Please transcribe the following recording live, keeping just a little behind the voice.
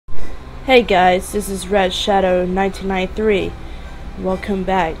Hey guys, this is Red Shadow 1993. Welcome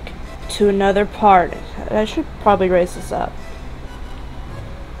back to another part. I should probably raise this up.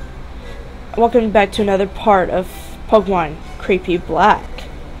 Welcome back to another part of Pokemon Creepy Black.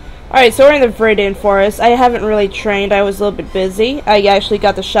 Alright, so we're in the Viridian Forest. I haven't really trained, I was a little bit busy. I actually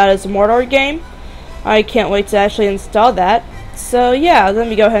got the Shadows of Mordor game. I can't wait to actually install that. So yeah, let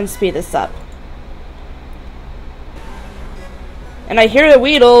me go ahead and speed this up. And I hear the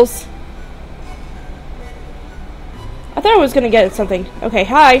Weedles. I thought I was gonna get something. Okay,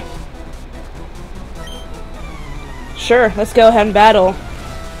 hi. Sure, let's go ahead and battle.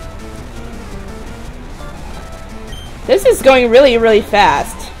 This is going really, really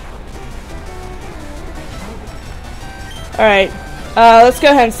fast. Alright, let's go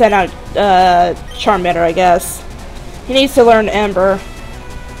ahead and send out Charmander, I guess. He needs to learn Ember.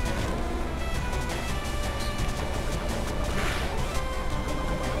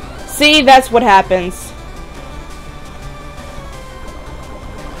 See, that's what happens.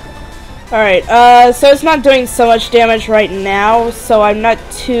 Alright, so it's not doing so much damage right now, so I'm not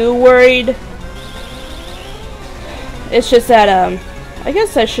too worried. It's just that, I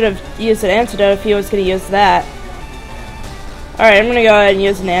guess I should have used an antidote if he was going to use that. Alright, I'm going to go ahead and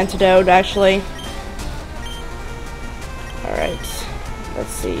use an antidote, actually. Alright,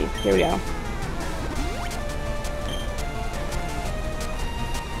 let's see, here we go.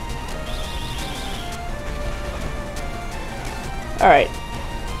 Alright.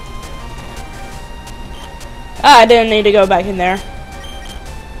 I didn't need to go back in there.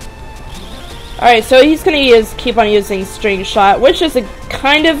 Alright, so he's gonna keep on using String Shot, which is a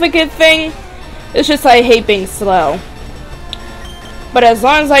kind of a good thing. It's just I hate being slow. But as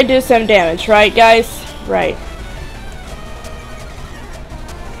long as I do some damage, right guys? Right.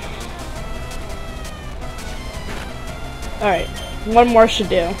 Alright, one more should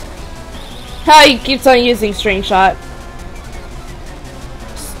do. Ha, he keeps on using String Shot.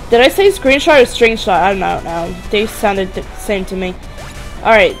 Did I say screenshot or string shot? I don't know. No, they sounded the same to me.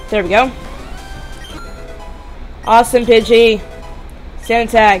 Alright, there we go. Awesome, Pidgey. Sand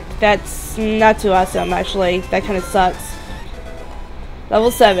attack. That's not too awesome, actually. That kind of sucks. Level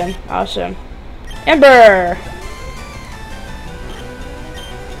 7. Awesome. Ember!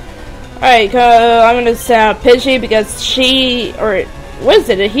 Alright, I'm gonna send out Pidgey because she, or what is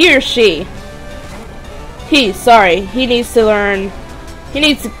it? A he or she? Sorry. He needs to learn. He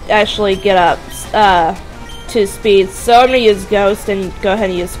needs to actually get up to speed, so I'm going to use Ghost and go ahead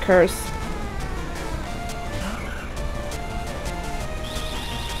and use Curse.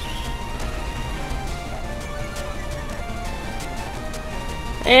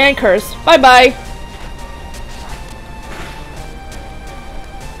 And Curse. Bye-bye!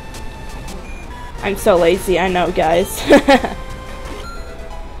 I'm so lazy, I know, guys.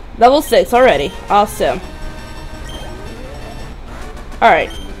 Level 6 already. Awesome.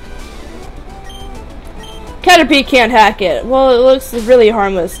 Alright. Caterpie can't hack it. Well, it looks really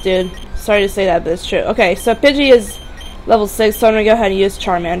harmless, dude. Sorry to say that, but it's true. Okay, so Pidgey is level 6, so I'm gonna go ahead and use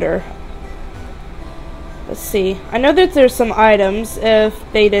Charmander. Let's see. I know that there's some items, if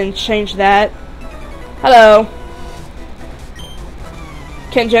they didn't change that. Hello.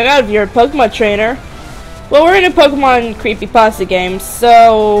 Can jump out of your Pokemon trainer. Well, we're in a Pokemon Creepypasta game,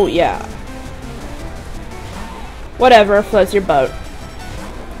 so yeah. Whatever, floats your boat.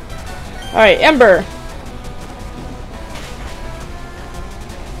 Alright, Ember.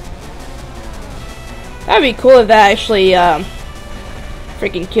 That'd be cool if that actually,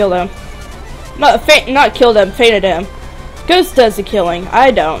 freaking killed him. Not killed him, fainted him. Ghost does the killing.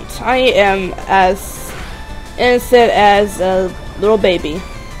 I don't. I am as innocent as a little baby.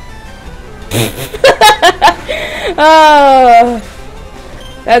 Oh,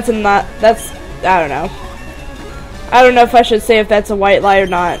 that's I don't know. I don't know if I should say if that's a white lie or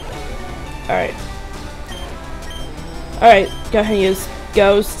not. Alright. Alright, go ahead and use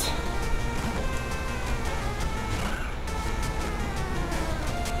Ghost.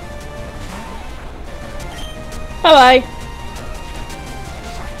 Bye-bye.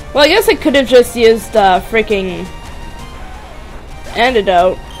 Well, I guess I could have just used freaking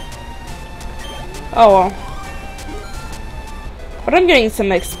antidote. Oh well. But I'm getting some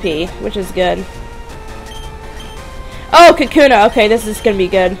XP, which is good. Oh, Kakuna. Okay, this is gonna be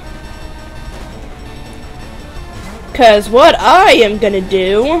good. Because what I am gonna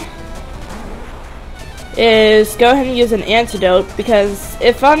do is go ahead and use an antidote, because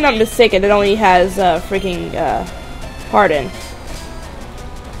if I'm not mistaken, it only has freaking Harden,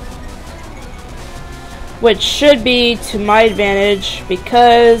 which should be to my advantage,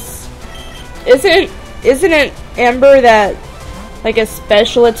 because isn't it Ember that Like a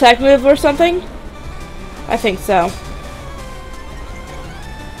special attack move or something? I think so.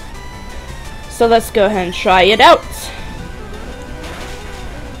 So let's go ahead and try it out.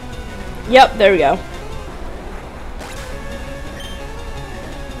 Yep, there we go.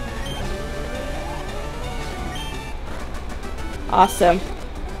 Awesome.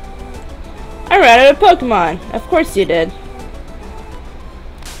 I ran out of Pokemon. Of course you did.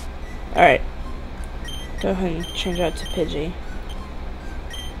 Alright. Go ahead and change out to Pidgey.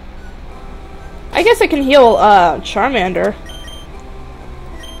 I guess I can heal Charmander.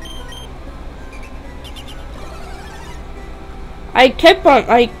 I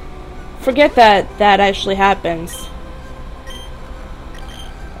forget that that actually happens.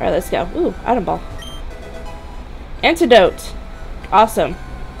 Alright, let's go. Ooh, item ball. Antidote. Awesome.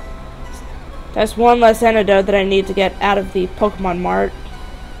 That's one less antidote that I need to get out of the Pokemon Mart.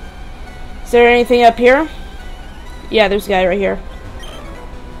 Is there anything up here? Yeah, there's a guy right here.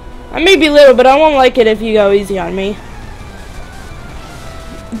 I may be little, but I won't like it if you go easy on me.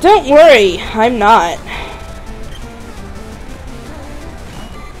 Don't worry, I'm not.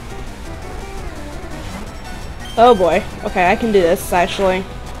 Oh boy. Okay, I can do this, actually.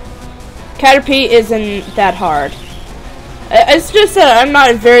 Caterpie isn't that hard. It's just that I'm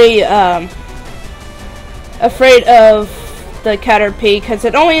not very afraid of the Caterpie because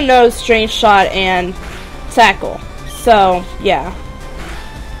it only knows Strange Shot and Tackle. So, yeah.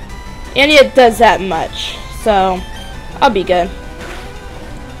 And it does that much. So, I'll be good.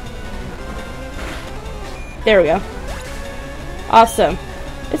 There we go. Awesome.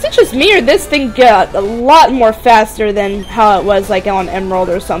 Is it just me or this thing got a lot more faster than how it was like on Emerald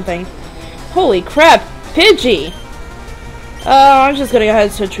or something? Holy crap, Pidgey! I'm just gonna go ahead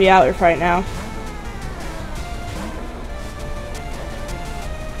and switch you out right now.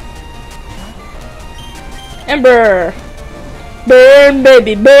 Ember! Burn,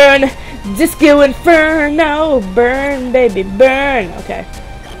 baby, burn! Disco Inferno! Burn, baby, burn! Okay.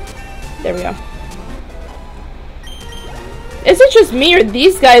 There we go. Is it just me or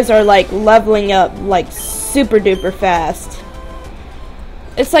these guys are like leveling up like super duper fast?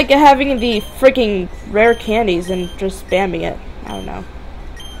 It's like having the freaking rare candies and just spamming it. I don't know.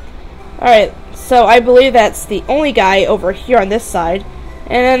 Alright, so I believe that's the only guy over here on this side.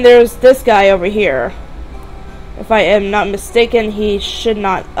 And then there's this guy over here. If I am not mistaken, he should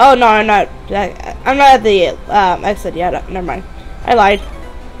not... Oh, no, I'm not at the exit yet. Never mind. I lied.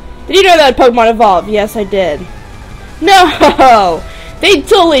 Did you know that Pokemon evolve? Yes, I did. No! They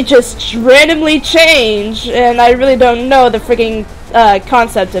totally just randomly change, and I really don't know the freaking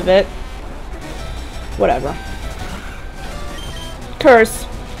concept of it. Whatever. Curse.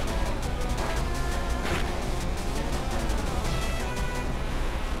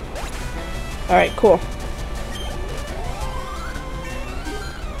 Alright, cool.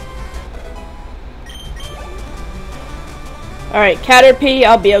 Alright, Caterpie,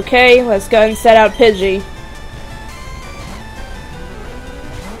 I'll be okay. Let's go and set out Pidgey.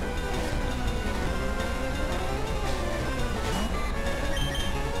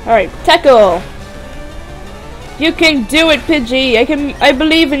 Alright, tackle! You can do it, Pidgey! I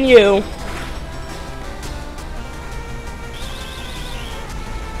believe in you!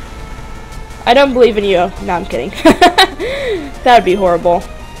 I don't believe in you. No, I'm kidding. That'd be horrible.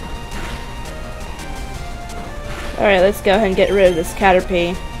 Alright, let's go ahead and get rid of this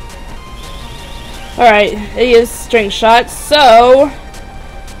Caterpie. Alright, it is String Shot, so...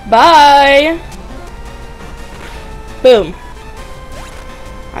 Bye! Boom.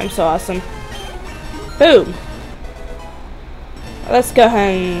 I'm so awesome. Boom! Let's go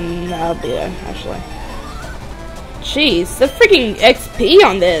ahead and... I'll be there, actually. Jeez, the freaking XP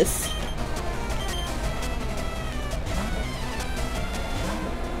on this!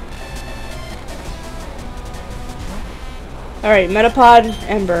 Alright, Metapod,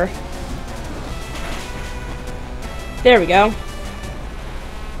 Ember. There we go.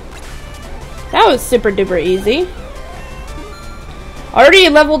 That was super duper easy. Already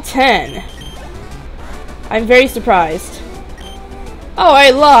level 10. I'm very surprised. Oh, I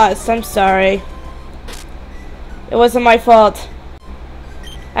lost. I'm sorry. It wasn't my fault.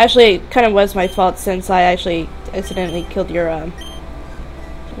 Actually, it kind of was my fault since I actually accidentally killed your,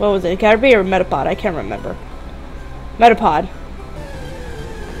 what was it, a Caterpie or Metapod? I can't remember. Metapod.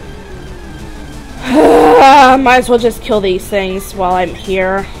 Might as well just kill these things while I'm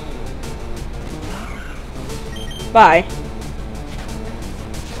here. Bye.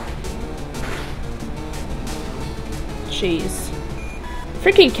 Jeez.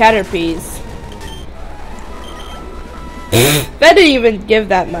 Freaking Caterpies. That didn't even give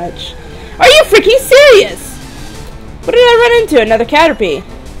that much. Are you freaking serious? What did I run into? Another Caterpie.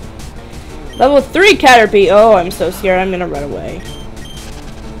 Level 3 Caterpie. Oh, I'm so scared. I'm gonna run away.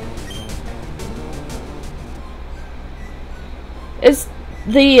 Is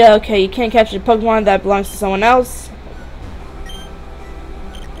the okay? You can't catch a Pokemon that belongs to someone else.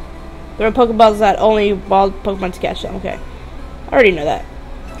 There are Pokeballs that only wild Pokemon to catch them. Okay, I already know that.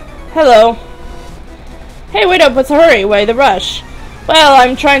 Hello. Hey, wait up! What's the hurry? Why the rush? Well,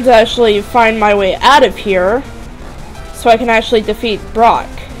 I'm trying to actually find my way out of here, so I can actually defeat Brock.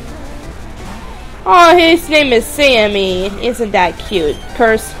 Oh, his name is Sammy. Isn't that cute?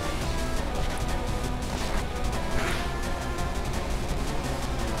 Curse.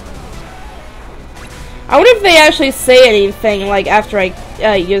 I wonder if they actually say anything like after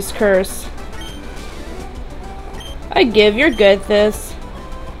I use curse. I give, you're good at this.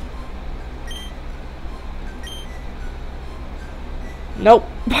 Nope.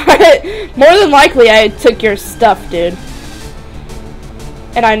 But more than likely I took your stuff, dude.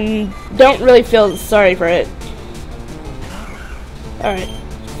 And I don't really feel sorry for it. Alright.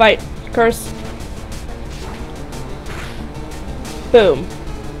 Fight. Curse. Boom.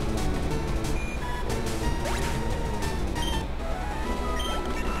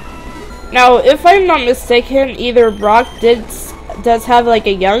 Now, if I'm not mistaken, either Brock does have like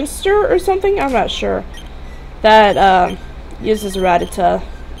a youngster or something, I'm not sure, that uses Rattata.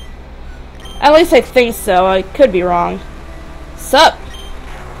 At least I think so. I could be wrong. Sup?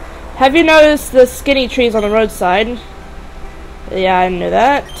 Have you noticed the skinny trees on the roadside? Yeah, I knew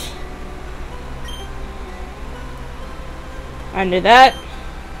that. I knew that.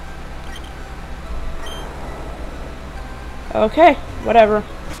 Okay, whatever.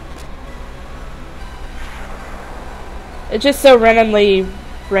 It just so randomly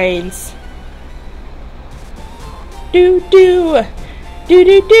rains. Do do do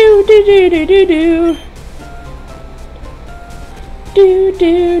do do do do do do do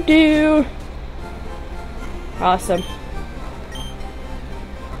do do. Awesome.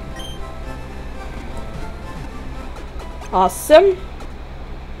 Awesome.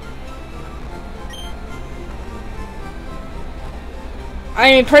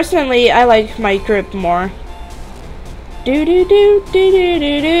 I mean, personally, I like my group more. Do do do do do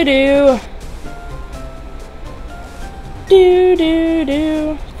do do do do do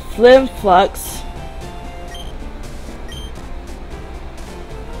do. Flim Flux.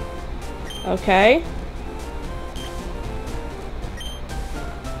 Okay.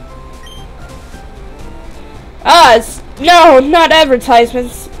 No, not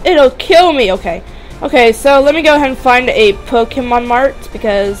advertisements. It'll kill me. Okay. Okay, so let me go ahead and find a Pokemon Mart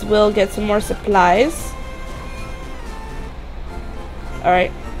because we'll get some more supplies.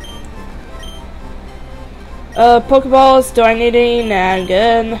 Alright. Pokeballs, do I need any? Nah, I'm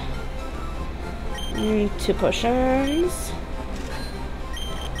good. 2 potions.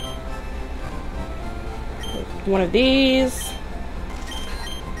 One of these.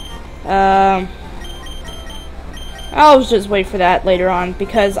 I'll just wait for that later on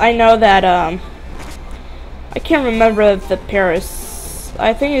because I know that, I can't remember the Paris.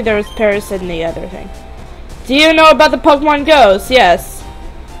 I think there was Paris in the other thing. Do you know about the Pokemon Ghost? Yes.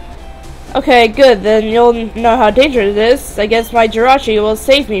 Okay, good. Then you'll know how dangerous it is. I guess my Jirachi will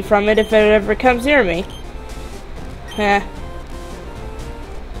save me from it if it ever comes near me. Heh.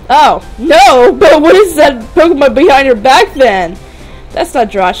 Oh, no! But what is that Pokemon behind your back then? That's not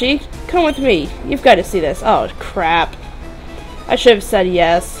Jirachi. Come with me. You've got to see this. Oh, crap. I should have said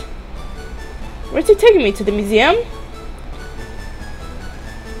yes. Where's he taking me? To the museum?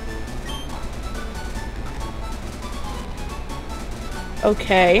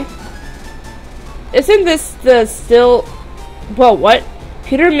 Okay. Isn't this the still... Well, what?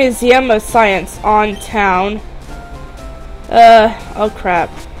 Peter Museum of Science on town. Oh crap.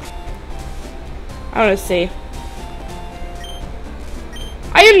 I wanna see.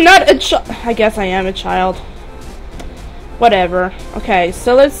 I am not a child. I guess I am a child. Whatever. Okay,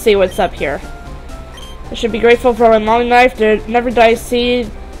 so let's see what's up here. I should be grateful for my long life. There never did I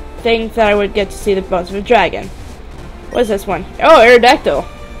think that I would get to see the bones of a dragon. What is this one? Oh, Aerodactyl.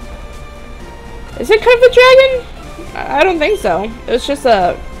 Is it kind of a dragon? I don't think so. It was just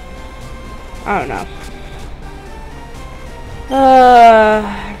a... I don't know.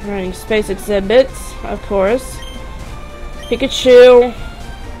 Running space exhibits, of course. Pikachu.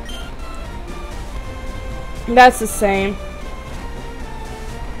 That's the same.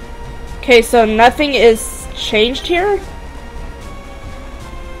 Okay, so nothing is changed here?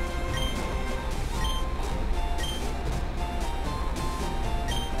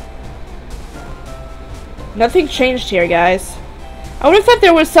 Nothing changed here, guys. I would have thought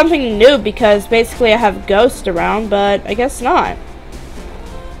there was something new because basically I have Ghost around, but I guess not.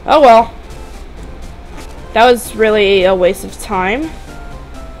 Oh well. That was really a waste of time.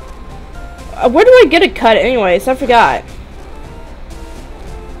 Where do I get a cut anyways? I forgot.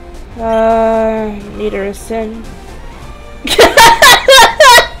 Meter is sin.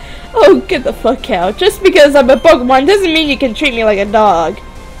 Oh, get the fuck out. Just because I'm a Pokemon doesn't mean you can treat me like a dog.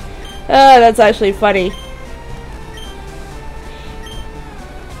 That's actually funny.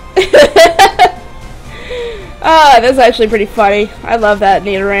 That's actually pretty funny. I love that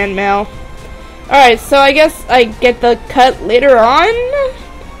Nidoran mail. Alright, so I guess I get the cut later on?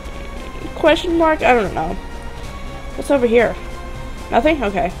 Question mark? I don't know. What's over here? Nothing?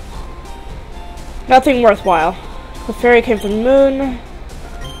 Okay. Nothing worthwhile. The fairy came from the moon.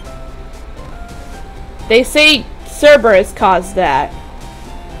 They say Cerberus caused that.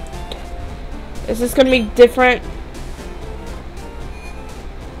 Is this gonna be different?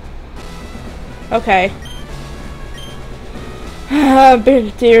 Okay.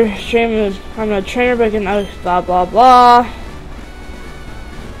 Big dear stream. I'm a trainer, but I can blah blah blah.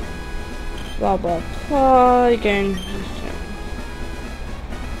 Blah blah blah. Again.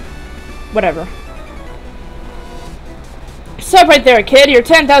 Whatever. Stop right there, kid. You're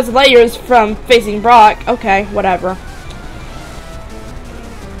 10,000 light years from facing Brock. Okay, whatever.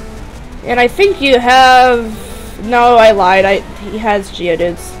 And I think you have... No, I lied. He has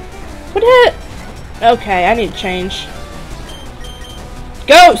Geodudes. What the... Okay, I need to change.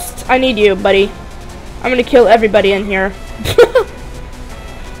 Ghost! I need you, buddy. I'm gonna kill everybody in here.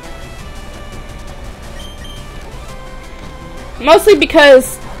 Mostly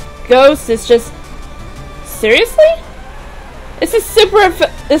because Ghost is just... Seriously? It's a super...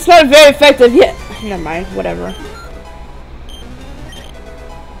 It's not very effective yet. Never mind, whatever.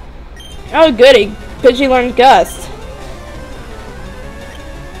 Oh goody. Pidgey learned Gust.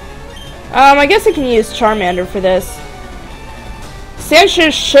 I guess I can use Charmander for this.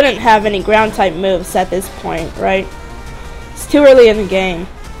 Sandshrew shouldn't have any ground type moves at this point, right? It's too early in the game.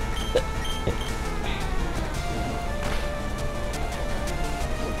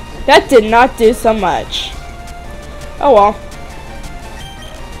 That did not do so much. Oh well.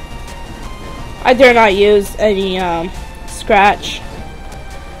 I dare not use any scratch.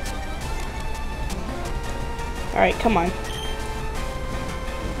 Alright, come on.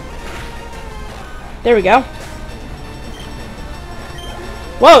 There we go.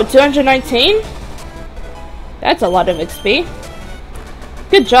 Whoa, 219? That's a lot of XP.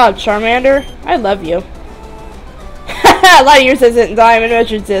 Good job, Charmander. I love you. A lot of yours isn't diamond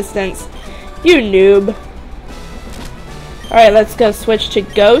measured distance. You noob. Alright, let's go switch to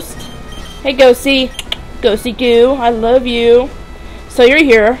Ghost. Hey, Ghosty. Ghosty Goo, I love you. So you're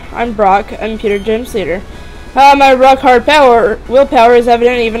here. I'm Brock. I'm Peter Gym's leader. My rock hard willpower is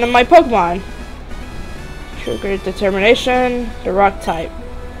evident even in my Pokemon. True great determination. The rock type.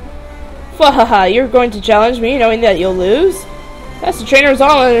 Fwahaha, you're going to challenge me knowing that you'll lose? That's the trainer's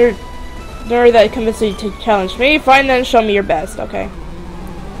all under that convinced you to challenge me. Fine then, show me your best. Okay.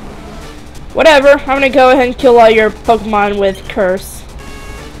 Whatever. I'm gonna go ahead and kill all your Pokemon with Curse.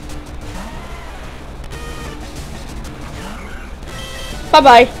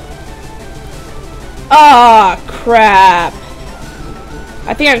 Bye-bye. Ah, crap.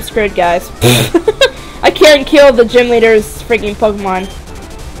 I think I'm screwed, guys. I can't kill the gym leader's freaking Pokemon.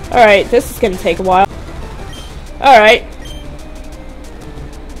 Alright, this is gonna take a while. Alright.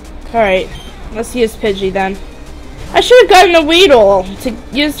 Alright. Let's use Pidgey then. I should have gotten a Weedle to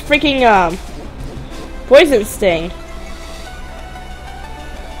use freaking, Poison Sting.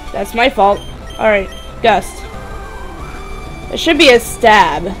 That's my fault. Alright, Gust. It should be a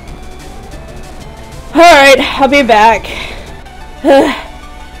stab. Alright, I'll be back.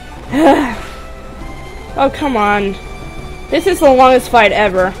 Oh, come on. This is the longest fight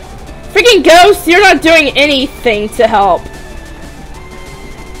ever. Freaking Ghost, you're not doing anything to help.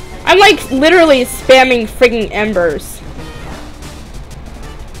 I'm like literally spamming freaking embers.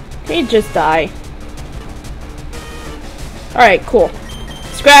 Can you just die? Alright, cool.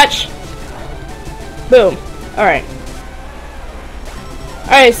 Scratch. Boom. Alright.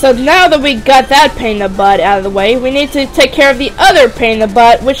 Alright, so now that we got that pain in the butt out of the way, we need to take care of the other pain in the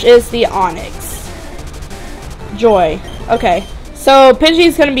butt, which is the Onyx. Joy. Okay. So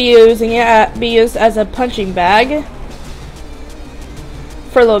Pidgey's gonna be used as a punching bag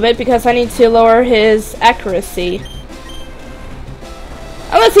for a little bit because I need to lower his accuracy.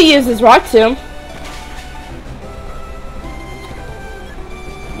 Unless he uses Rock Tomb.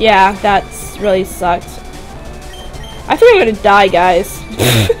 Yeah, that's really sucked. I think I'm gonna die, guys.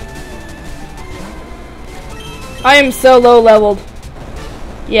 I am so low leveled.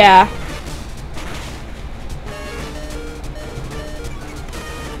 Yeah.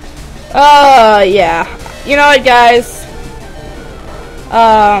 Yeah. You know what, guys?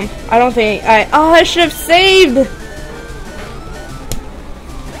 I don't think I should have saved!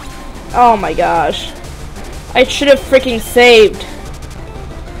 Oh my gosh. I should have freaking saved.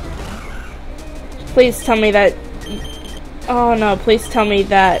 Please tell me that... Oh no, please tell me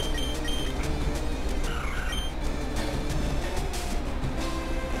that...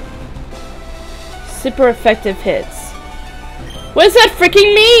 Super effective hits. What does that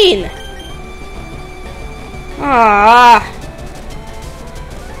freaking mean? Ah.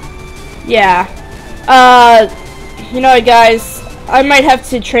 Yeah. You know what, guys? I might have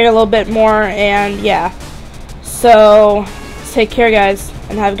to train a little bit more, and yeah. So, take care, guys,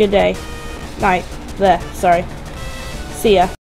 and have a good day. Night. Bleh, sorry. See ya.